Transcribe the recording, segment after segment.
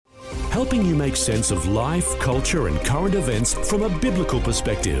helping you make sense of life, culture, and current events from a biblical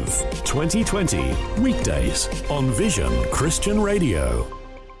perspective. 2020, weekdays on Vision Christian Radio.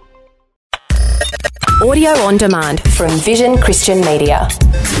 Audio on demand from Vision Christian Media.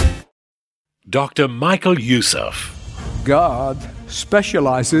 Dr. Michael Youssef. God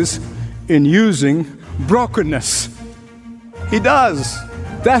specializes in using brokenness. He does.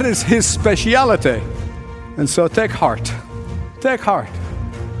 That is His speciality. And so take heart. Take heart.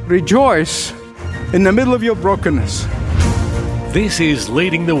 Rejoice in the middle of your brokenness. This is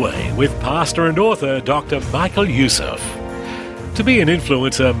Leading the Way with pastor and author Dr. Michael Youssef. To be an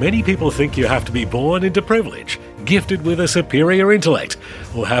influencer, many people think you have to be born into privilege, gifted with a superior intellect,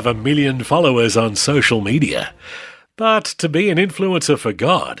 or have 1 million followers on social media. But to be an influencer for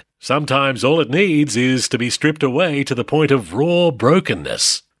God, sometimes all it needs is to be stripped away to the point of raw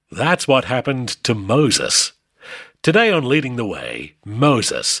brokenness. That's what happened to Moses. Today on Leading the Way,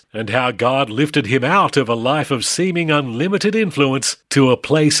 Moses, and how God lifted him out of a life of seeming unlimited influence to a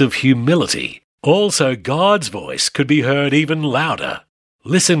place of humility. Also, God's voice could be heard even louder.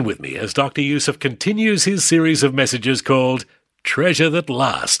 Listen with me as Dr. Youssef continues his series of messages called Treasure That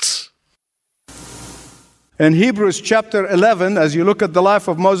Lasts. In Hebrews chapter 11, as you look at the life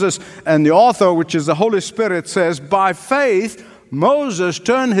of Moses, and the author, which is the Holy Spirit, says, by faith, Moses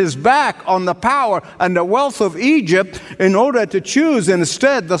turned his back on the power and the wealth of Egypt in order to choose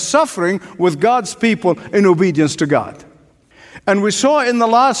instead the suffering with God's people in obedience to God. And we saw in the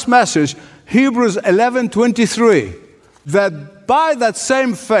last message, Hebrews 11:23, that by that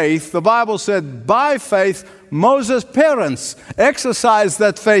same faith, the Bible said, by faith, Moses' parents exercised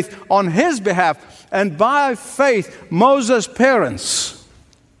that faith on his behalf. And by faith, Moses' parents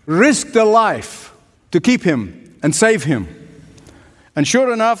risked their life to keep him and save him. And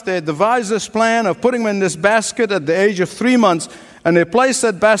sure enough, they devised this plan of putting him in this basket at the age of 3 months. And they placed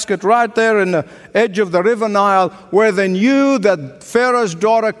that basket right there in the edge of the river Nile, where they knew that Pharaoh's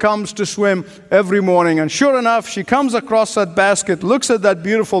daughter comes to swim every morning. And sure enough, she comes across that basket, looks at that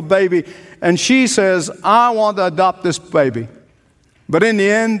beautiful baby, and she says, I want to adopt this baby. But in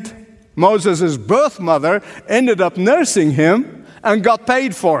the end, Moses' birth mother ended up nursing him and got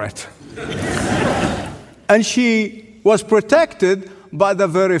paid for it. And she was protected by the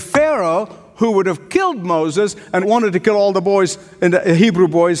very Pharaoh who would have killed Moses and wanted to kill all the boys, the Hebrew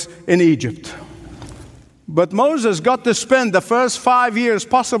boys in Egypt. But Moses got to spend the first 5 years,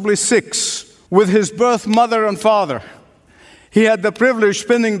 possibly 6, with his birth mother and father. He had the privilege of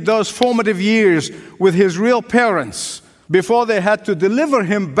spending those formative years with his real parents before they had to deliver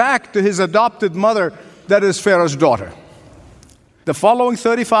him back to his adopted mother, that is Pharaoh's daughter. The following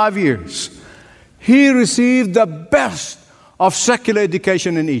 35 years, he received the best of secular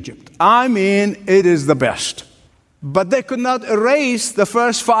education in Egypt. I mean, it is the best. But they could not erase the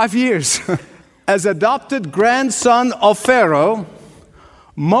first 5 years. As adopted grandson of Pharaoh,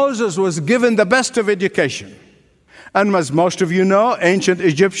 Moses was given the best of education. And as most of you know, ancient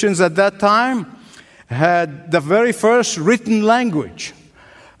Egyptians at that time had the very first written language.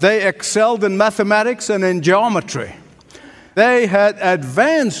 They excelled in mathematics and in geometry. They had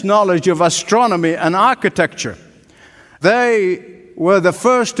advanced knowledge of astronomy and architecture. They were the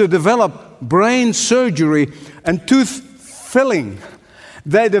first to develop brain surgery and tooth filling.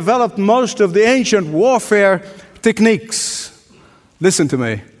 They developed most of the ancient warfare techniques. Listen to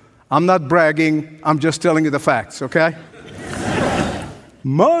me. I'm not bragging. I'm just telling you the facts, okay?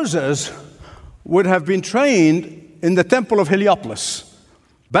 Moses would have been trained in the temple of Heliopolis.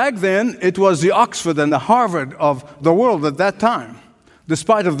 Back then, it was the Oxford and the Harvard of the world at that time.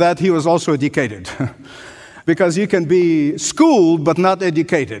 Despite of that, he was also educated. Because you can be schooled but not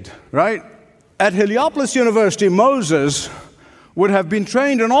educated, right? At Heliopolis University, Moses would have been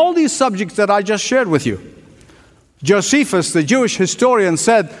trained in all these subjects that I just shared with you. Josephus, the Jewish historian,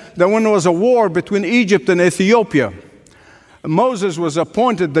 said that when there was a war between Egypt and Ethiopia, Moses was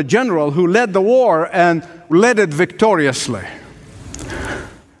appointed the general who led the war and led it victoriously.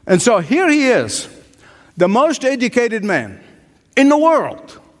 And so here he is, the most educated man in the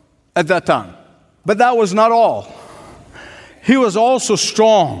world at that time. But that was not all. He was also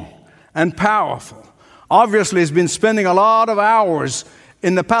strong and powerful. Obviously, he's been spending a lot of hours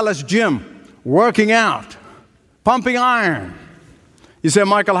in the palace gym, working out, pumping iron. You say,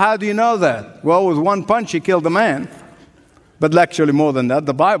 Michael, how do you know that? Well, with one punch, he killed a man. But actually more than that,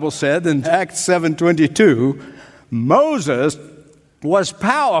 the Bible said in Acts 7:22, Moses was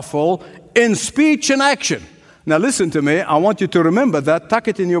powerful in speech and action. Now listen to me, I want you to remember that, tuck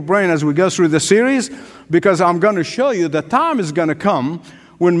it in your brain as we go through the series, because I'm going to show you the time is going to come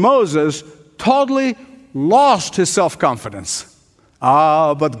when Moses totally lost his self-confidence.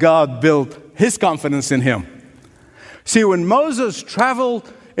 But God built his confidence in him. See, when Moses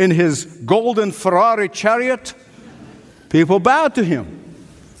traveled in his golden Ferrari chariot, people bowed to him.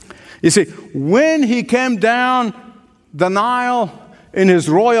 You see, when he came down the Nile in his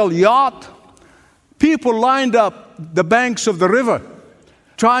royal yacht, people lined up the banks of the river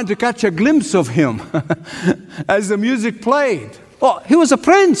trying to catch a glimpse of him as the music played. Oh, he was a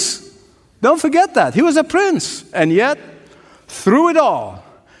prince. Don't forget that. He was a prince. And yet, through it all,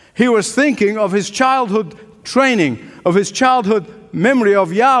 he was thinking of his childhood training, of his childhood memory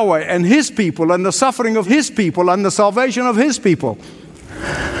of Yahweh and his people and the suffering of his people and the salvation of his people.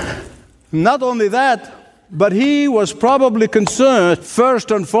 Not only that, but he was probably concerned first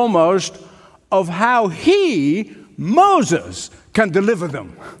and foremost of how he, Moses, can deliver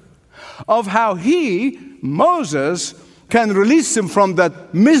them. Of how he, Moses, can release them from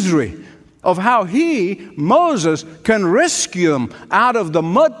that misery. Of how he, Moses, can rescue them out of the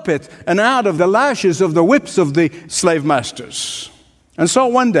mud pit and out of the lashes of the whips of the slave masters. And so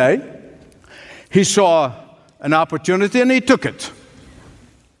one day, he saw an opportunity and he took it.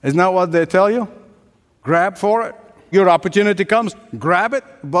 Isn't that what they tell you? Grab for it. Your opportunity comes, grab it,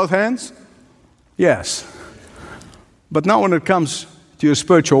 both hands. Yes. But not when it comes to your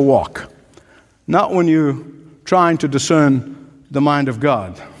spiritual walk. Not when you're trying to discern the mind of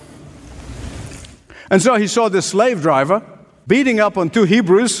God. And so he saw this slave driver beating up on two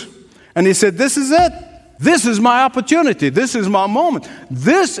Hebrews, and he said, this is it. This is my opportunity. This is my moment.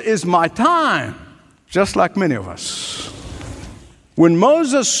 This is my time. Just like many of us. When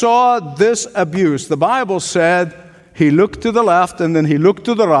Moses saw this abuse, the Bible said he looked to the left and then he looked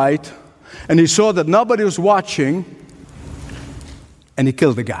to the right, and he saw that nobody was watching, and he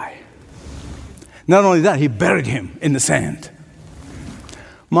killed the guy. Not only that, he buried him in the sand.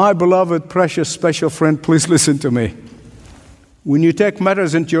 My beloved, precious, special friend, please listen to me. When you take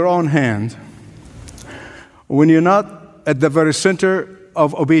matters into your own hand, when you're not at the very center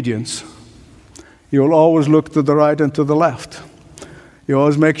of obedience, you'll always look to the right and to the left. You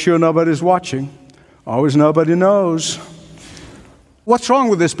always make sure nobody's watching. Always nobody knows. What's wrong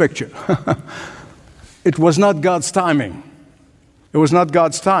with this picture? It was not God's timing. It was not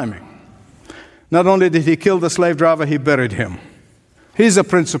God's timing. Not only did he kill the slave driver, he buried him. Here's a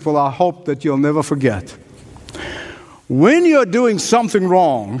principle I hope that you'll never forget. When you're doing something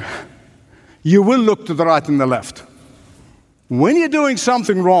wrong, you will look to the right and the left. When you're doing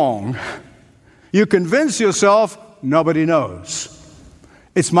something wrong, you convince yourself nobody knows.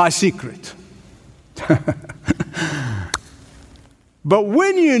 It's my secret. But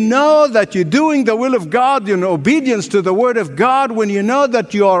when you know that you're doing the will of God, in obedience to the Word of God, when you know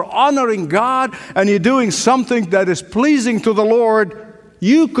that you are honoring God and you're doing something that is pleasing to the Lord,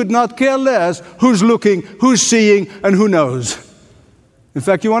 you could not care less who's looking, who's seeing, and who knows. In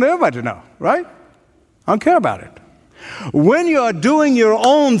fact, you want everybody to know, right? I don't care about it. When you are doing your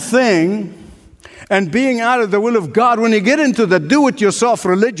own thing and being out of the will of God, when you get into the do-it-yourself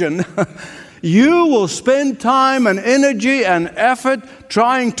religion, you will spend time and energy and effort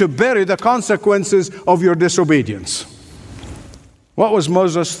trying to bury the consequences of your disobedience. What was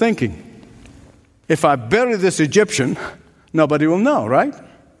Moses thinking? If I bury this Egyptian, nobody will know, right?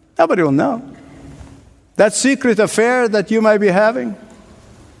 Nobody will know. That secret affair that you may be having,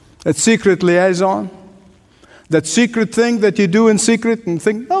 that secret liaison, that secret thing that you do in secret and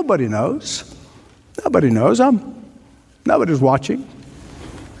think nobody knows. Nobody knows. Nobody's watching.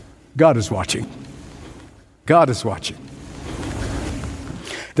 God is watching. God is watching.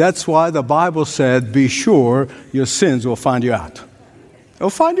 That's why the Bible said, be sure your sins will find you out. They'll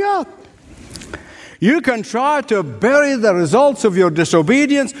find you out. You can try to bury the results of your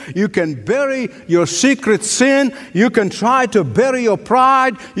disobedience. You can bury your secret sin. You can try to bury your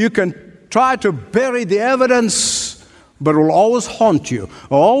pride. You can try to bury the evidence, but it will always haunt you,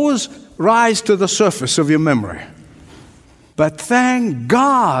 always rise to the surface of your memory. But thank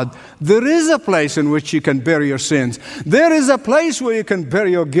God, there is a place in which you can bury your sins. There is a place where you can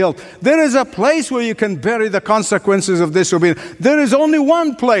bury your guilt. There is a place where you can bury the consequences of disobedience. There is only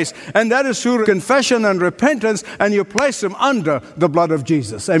one place, and that is through confession and repentance, and you place them under the blood of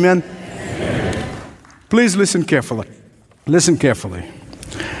Jesus. Amen? Please listen carefully. Listen carefully.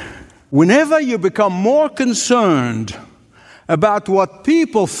 Whenever you become more concerned about what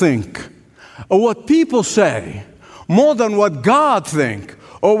people think or what people say, more than what God thinks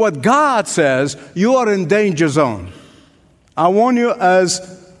or what God says, you are in danger zone. I warn you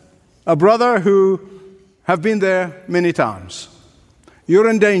as a brother who have been there many times. You're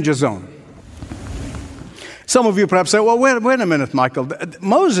in danger zone. Some of you perhaps say, well, wait a minute, Michael.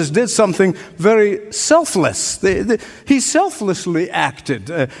 Moses did something very selfless. He selflessly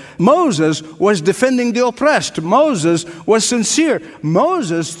acted. Moses was defending the oppressed. Moses was sincere.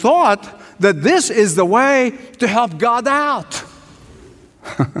 Moses thought that this is the way to help God out.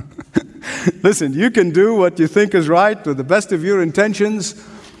 Listen, you can do what you think is right to the best of your intentions,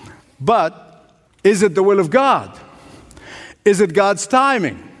 but is it the will of God? Is it God's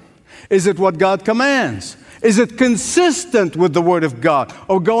timing? Is it what God commands? Is it consistent with the Word of God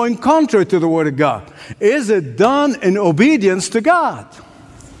or going contrary to the Word of God? Is it done in obedience to God?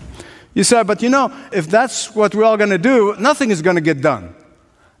 You say, but if that's what we're all going to do, nothing is going to get done.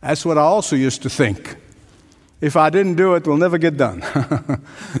 That's what I also used to think. If I didn't do it, we'll never get done.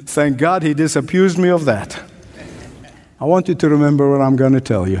 Thank God He disabused me of that. I want you to remember what I'm going to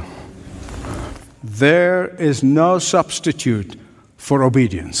tell you. There is no substitute for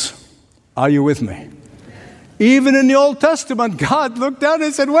obedience. Are you with me? Even in the Old Testament, God looked down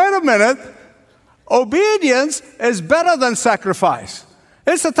and said, wait a minute, obedience is better than sacrifice.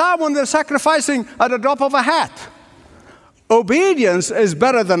 It's a time when they're sacrificing at the drop of a hat. Obedience is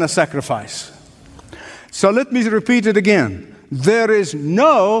better than a sacrifice. So let me repeat it again. There is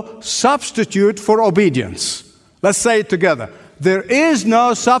no substitute for obedience. Let's say it together. There is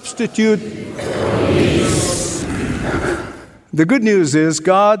no substitute. The good news is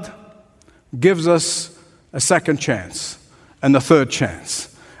God gives us a second chance, and a third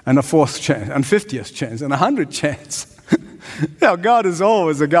chance, and a fourth chance, and 50th chance, and 100th chance. God is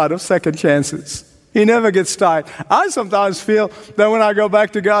always a God of second chances. He never gets tired. I sometimes feel that when I go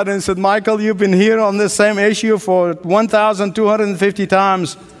back to God and said, Michael, you've been here on this same issue for 1,250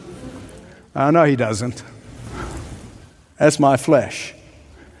 times. I know He doesn't. That's my flesh.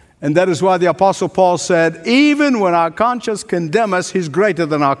 And that is why the Apostle Paul said, even when our conscience condemns us, He's greater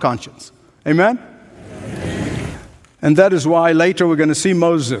than our conscience. Amen? And that is why later we're going to see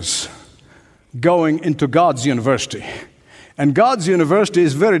Moses going into God's university. And God's university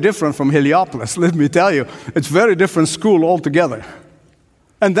is very different from Heliopolis, let me tell you. It's a very different school altogether.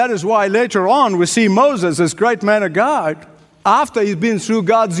 And that is why later on we see Moses, this great man of God, after he's been through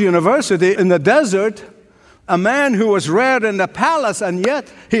God's university in the desert, a man who was reared in the palace, and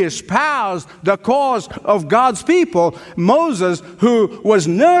yet he espoused the cause of God's people. Moses, who was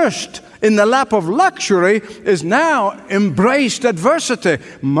nursed in the lap of luxury, is now embraced adversity.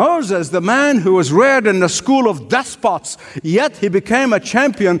 Moses, the man who was reared in the school of despots, yet he became a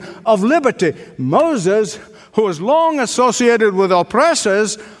champion of liberty. Moses, who was long associated with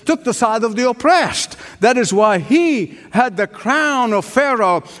oppressors, took the side of the oppressed. That is why he had the crown of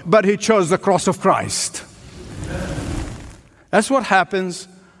Pharaoh, but he chose the cross of Christ. That's what happens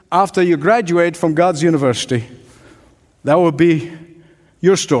after you graduate from God's university. That will be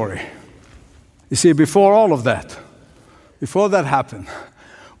your story. You see, before all of that, before that happened,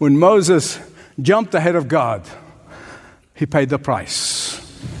 when Moses jumped ahead of God, he paid the price.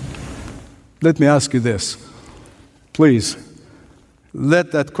 Let me ask you this. Please,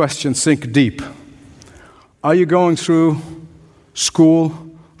 let that question sink deep. Are you going through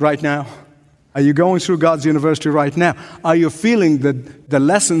school right now? Are you going through God's university right now? Are you feeling that the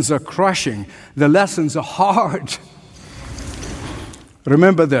lessons are crushing? The lessons are hard?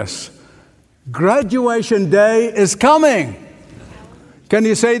 Remember this. Graduation day is coming. Can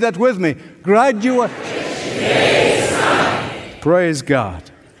you say that with me? Graduation day is coming. Praise God.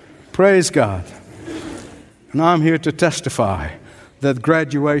 Praise God. And I'm here to testify that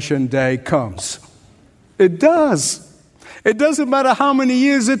graduation day comes. It does. It doesn't matter how many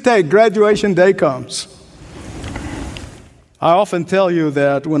years it takes, graduation day comes. I often tell you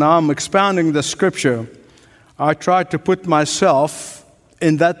that when I'm expounding the Scripture, I try to put myself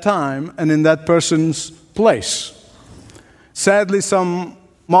in that time and in that person's place. Sadly, some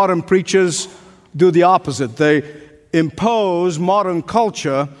modern preachers do the opposite. They impose modern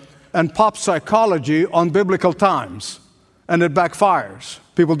culture and pop psychology on biblical times, and it backfires.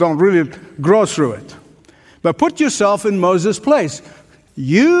 People don't really grow through it. But put yourself in Moses' place.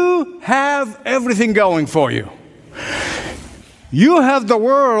 You have everything going for you. You have the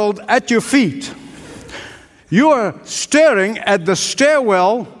world at your feet. You are staring at the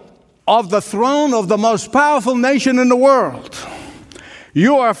stairwell of the throne of the most powerful nation in the world.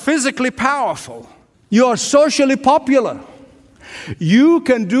 You are physically powerful. You are socially popular. You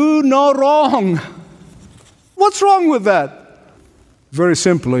can do no wrong. What's wrong with that? Very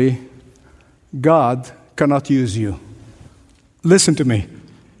simply, God cannot use you. Listen to me.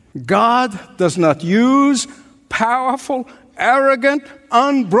 God does not use powerful, arrogant,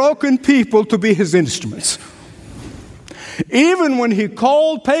 unbroken people to be His instruments. Even when he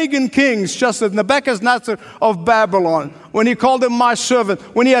called pagan kings, just as Nebuchadnezzar of Babylon, when he called him my servant,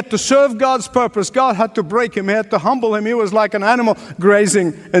 when he had to serve God's purpose, God had to break him. He had to humble him. He was like an animal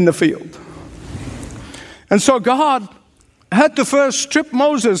grazing in the field. And so God had to first strip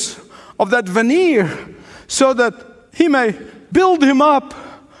Moses of that veneer so that he may build him up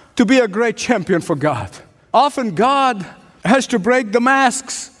to be a great champion for God. Often God has to break the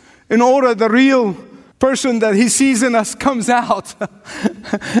masks in order the real person that he sees in us comes out.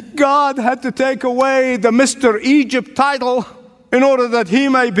 God had to take away the Mr. Egypt title in order that he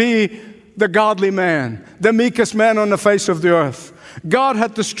may be the godly man, the meekest man on the face of the earth. God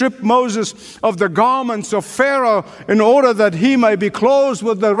had to strip Moses of the garments of Pharaoh in order that he may be clothed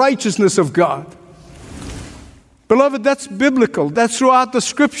with the righteousness of God. Beloved, that's biblical. That's throughout the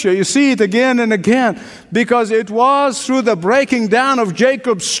Scripture. You see it again and again, because it was through the breaking down of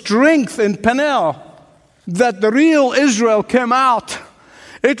Jacob's strength in Peniel that the real Israel came out.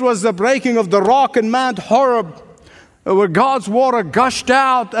 It was the breaking of the rock in Mount Horeb, where God's water gushed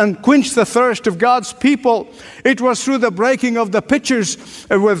out and quenched the thirst of God's people. It was through the breaking of the pitchers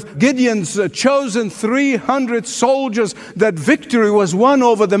with Gideon's chosen 300 soldiers that victory was won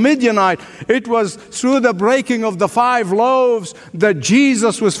over the Midianite. It was through the breaking of the 5 loaves that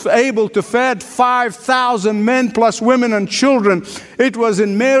Jesus was able to feed 5,000 men plus women and children. It was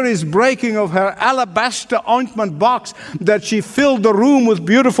in Mary's breaking of her alabaster ointment box that she filled the room with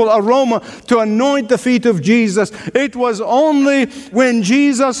beautiful aroma to anoint the feet of Jesus. It was only when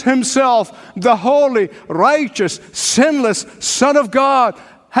Jesus himself, the holy, righteous, sinless Son of God,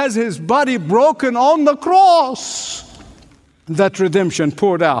 has his body broken on the cross, that redemption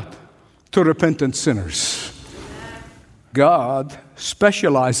poured out to repentant sinners. God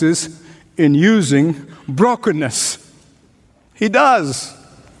specializes in using brokenness. He does.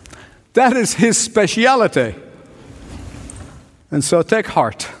 That is his speciality. And so take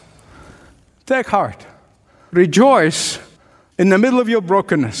heart. Take heart. Rejoice in the middle of your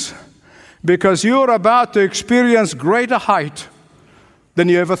brokenness, because you are about to experience greater height than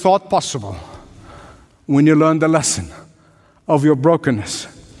you ever thought possible when you learn the lesson of your brokenness.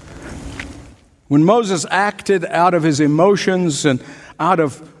 When Moses acted out of his emotions and out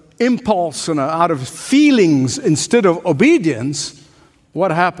of impulse and out of feelings instead of obedience,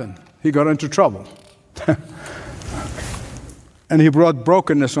 what happened? He got into trouble. And he brought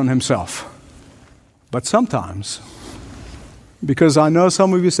brokenness on himself. But sometimes, because I know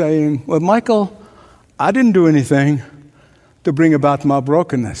some of you saying, well, Michael, I didn't do anything to bring about my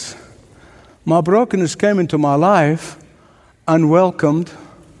brokenness. My brokenness came into my life unwelcomed,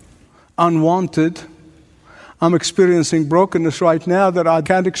 unwanted. I'm experiencing brokenness right now that I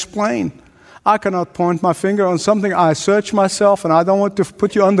can't explain. I cannot point my finger on something. I search myself, and I don't want to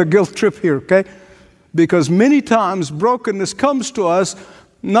put you on the guilt trip here, okay? Because many times brokenness comes to us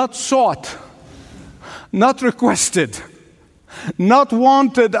not sought, not requested, not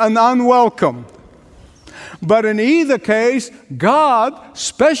wanted and unwelcome. But in either case, God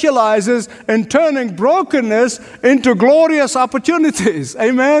specializes in turning brokenness into glorious opportunities.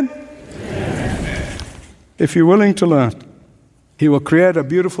 Amen? Amen. If you're willing to learn, He will create a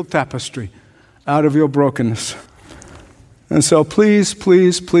beautiful tapestry out of your brokenness. And so please,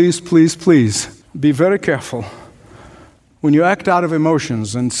 please, please, please, please, be very careful when you act out of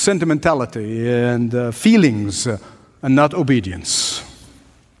emotions and sentimentality and feelings and not obedience.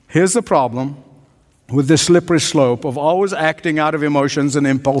 Here's the problem with the slippery slope of always acting out of emotions and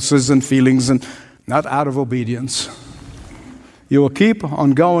impulses and feelings and not out of obedience. You will keep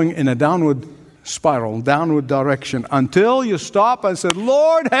on going in a downward spiral, downward direction, until you stop and say,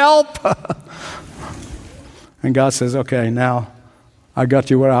 Lord, help! And God says, okay, now I got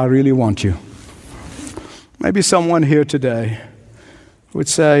you where I really want you. Maybe someone here today would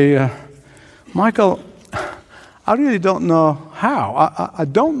say, Michael, I really don't know how. I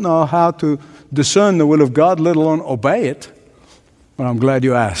don't know how to discern the will of God, let alone obey it. But I'm glad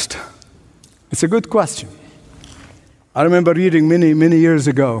you asked. It's a good question. I remember reading many years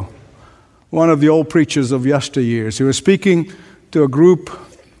ago, one of the old preachers of yesteryears. He was speaking to a group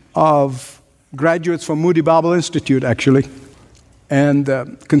of graduates from Moody Bible Institute, actually, and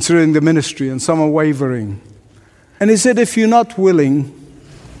considering the ministry, and some are wavering. And he said, if you're not willing,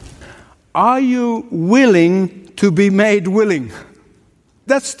 are you willing to be made willing?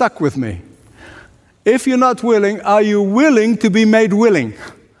 That stuck with me. If you're not willing, are you willing to be made willing?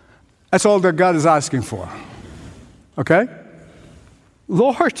 That's all that God is asking for. Okay?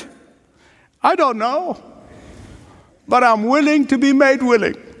 Lord, I don't know, but I'm willing to be made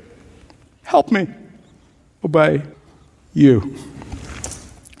willing. Help me obey you.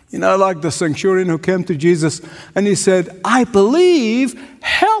 You know, like the centurion who came to Jesus and he said, I believe,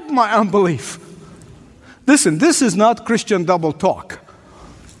 help my unbelief. Listen, this is not Christian double talk.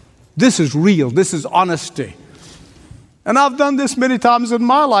 This is real. This is honesty. And I've done this many times in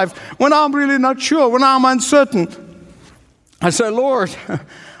my life when I'm really not sure, when I'm uncertain. I say, Lord,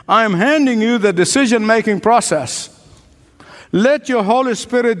 I am handing you the decision-making process. Let your Holy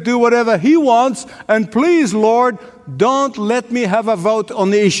Spirit do whatever He wants, and please, Lord, don't let me have a vote on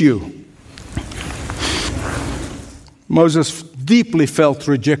the issue. Moses deeply felt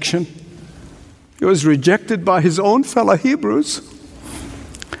rejection. He was rejected by his own fellow Hebrews.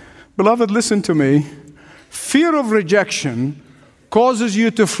 Beloved, listen to me. Fear of rejection causes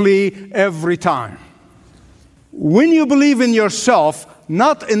you to flee every time. When you believe in yourself,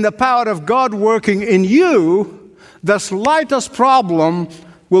 not in the power of God working in you, the slightest problem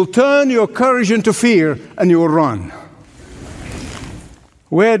will turn your courage into fear and you will run.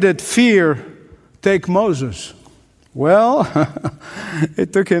 Where did fear take Moses? Well,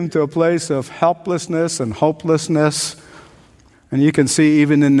 it took him to a place of helplessness and hopelessness. And you can see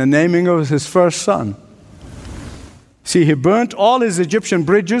even in the naming of his first son. See, he burnt all his Egyptian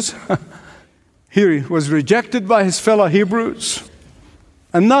bridges. Here he was rejected by his fellow Hebrews.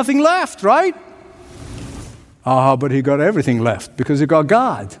 And nothing left, right? But he got everything left because he got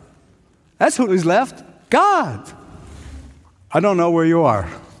God. That's who is left, God. I don't know where you are.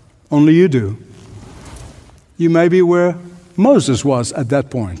 Only you do. You may be where Moses was at that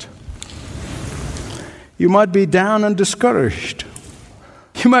point. You might be down and discouraged.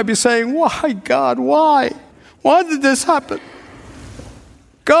 You might be saying, why, God, why? Why did this happen?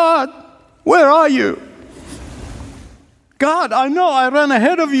 God, where are you? God, I know I ran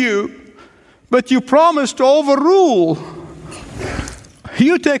ahead of you, but you promised to overrule.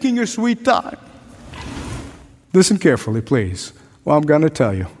 You're taking your sweet time. Listen carefully, please. Well, I'm going to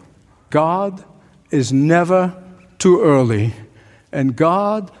tell you. God is never too early, and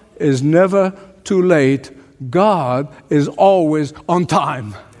God is never too late. God is always on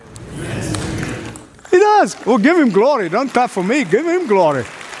time. He does. Well, give Him glory. Don't clap for me. Give Him glory.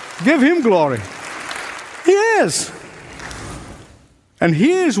 Give Him glory. He is. And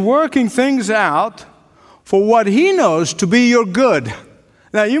He is working things out for what He knows to be your good.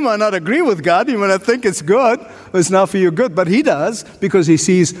 Now, you might not agree with God. You might not think it's good. It's not for your good. But He does because He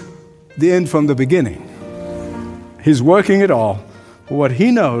sees the end from the beginning. He's working it all for what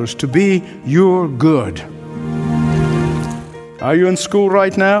He knows to be your good. Are you in school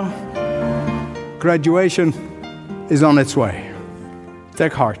right now? Graduation is on its way.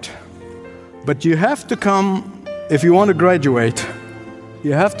 Take heart. But you have to come, if you want to graduate,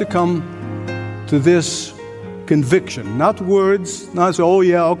 you have to come to this conviction. Not words, not say, oh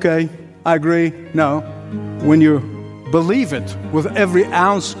yeah, okay, I agree. No. When you believe it with every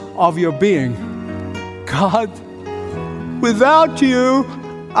ounce of your being, God, without you,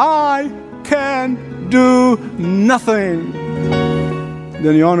 I can do nothing.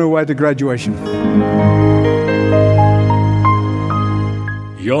 Then you're on your way to graduation.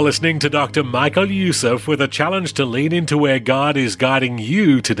 You're listening to Dr. Michael Youssef with a challenge to lean into where God is guiding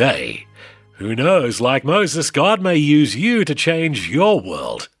you today. Who knows, like Moses, God may use you to change your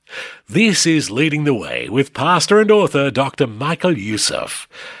world. This is Leading the Way with pastor and author Dr. Michael Youssef.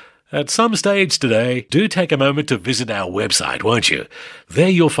 At some stage today, do take a moment to visit our website, won't you? There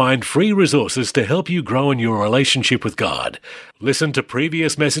you'll find free resources to help you grow in your relationship with God. Listen to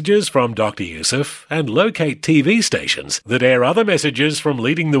previous messages from Dr. Youssef and locate TV stations that air other messages from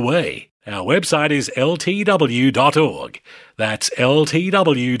Leading the Way. Our website is ltw.org. That's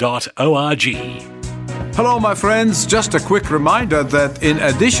ltw.org. Hello, my friends. Just a quick reminder that in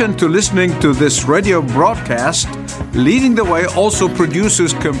addition to listening to this radio broadcast, Leading the Way also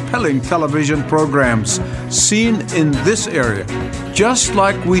produces compelling television programs seen in this area. Just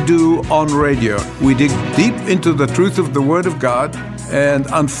like we do on radio, we dig deep into the truth of the Word of God and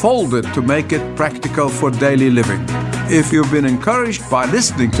unfold it to make it practical for daily living. If you've been encouraged by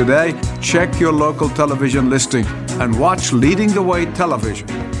listening today, check your local television listing and watch Leading the Way television.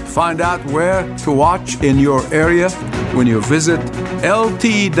 Find out where to watch in your area when you visit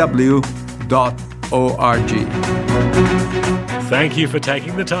ltw.org. Thank you for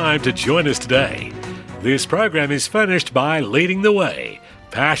taking the time to join us today. This program is furnished by Leading the Way,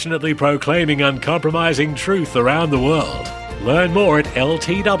 passionately proclaiming uncompromising truth around the world. Learn more at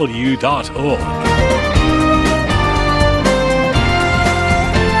ltw.org.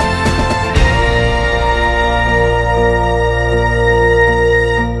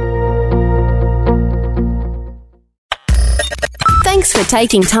 Thanks Thanks for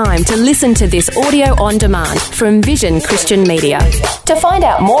taking time to listen to this audio on demand from Vision Christian Media. To find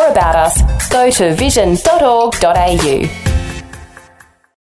out more about us, go to vision.org.au.